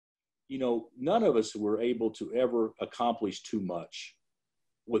none of us were able to ever accomplish too much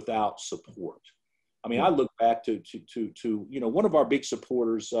without support. I mean, I look back to one of our big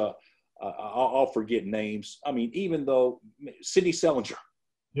supporters. I'll forget names. I mean, even though Sidney Sellinger.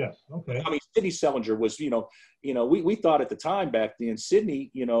 Yes. Okay. I mean, Sidney Sellinger was, we thought at the time back then,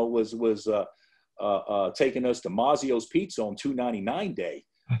 Sidney, was taking us to Mazzio's Pizza on 299 day,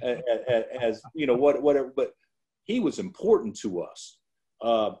 as whatever. But he was important to us.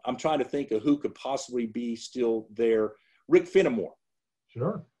 I'm trying to think of who could possibly be still there. Rick Fenimore.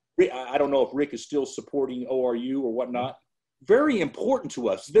 Sure. I don't know if Rick is still supporting ORU or whatnot. Very important to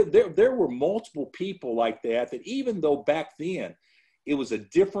us. There were multiple people like that even though back then it was a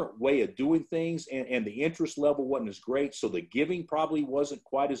different way of doing things and the interest level wasn't as great, so the giving probably wasn't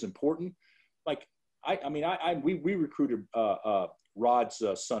quite as important. Like, we recruited Rod's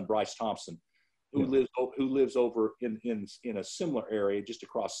son, Bryce Thompson, who lives over in a similar area just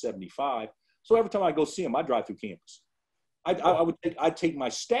across 75. So every time I go see him, I drive through campus. I'd take my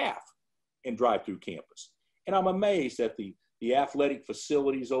staff and drive through campus. And I'm amazed at the athletic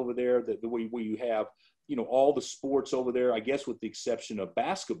facilities over there, the way where you have, all the sports over there, I guess with the exception of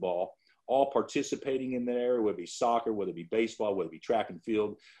basketball, all participating in that area, whether it be soccer, whether it be baseball, whether it be track and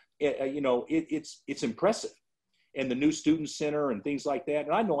field. It's impressive. And the new student center and things like that.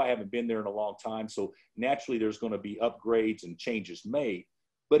 And I know I haven't been there in a long time, so naturally there's going to be upgrades and changes made.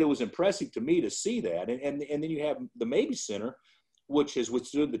 But it was impressive to me to see that. And then you have the Mabee Center, which has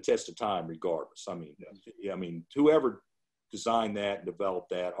withstood the test of time regardless. I mean, whoever designed that and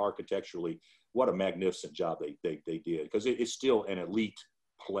developed that architecturally, what a magnificent job they did, because it's still an elite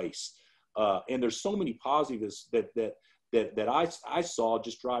place. And there's so many positives that I saw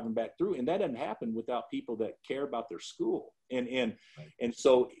just driving back through, and that doesn't happen without people that care about their school. And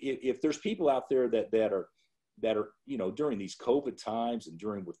so if there's people out there that are during these COVID times and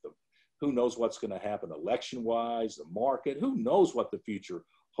who knows what's going to happen election wise, the market, who knows what the future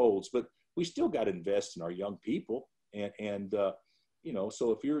holds, but we still got to invest in our young people. And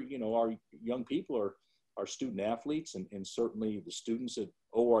so if you're, our young people are student athletes and certainly the students at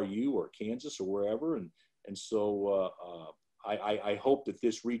ORU or Kansas or wherever. And so I hope that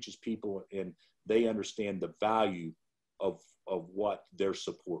this reaches people and they understand the value of what their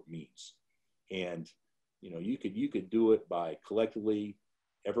support means. And, you could do it by collectively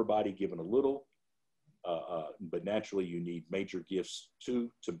everybody giving a little, but naturally you need major gifts to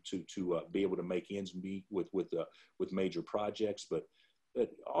be able to make ends meet with major projects. But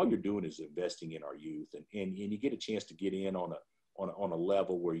all you're doing is investing in our youth, and you get a chance to get in on a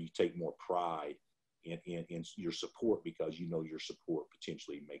level where you take more pride in your support, because your support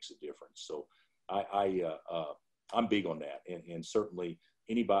potentially makes a difference. So I'm big on that, and certainly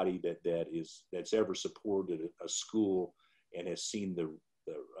anybody that's ever supported a school and has seen the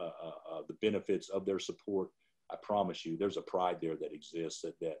benefits of their support, I promise you there's a pride there that exists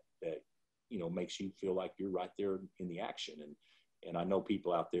that makes you feel like you're right there in the action. And I know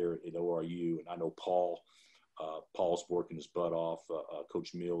people out there at ORU, and I know Paul's working his butt off,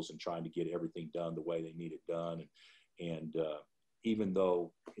 Coach Mills, and trying to get everything done the way they need it done. And even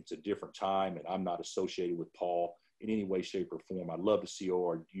though it's a different time and I'm not associated with Paul in any way, shape, or form, I'd love to see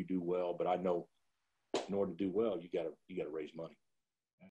ORU do well, but I know in order to do well, you got to raise money.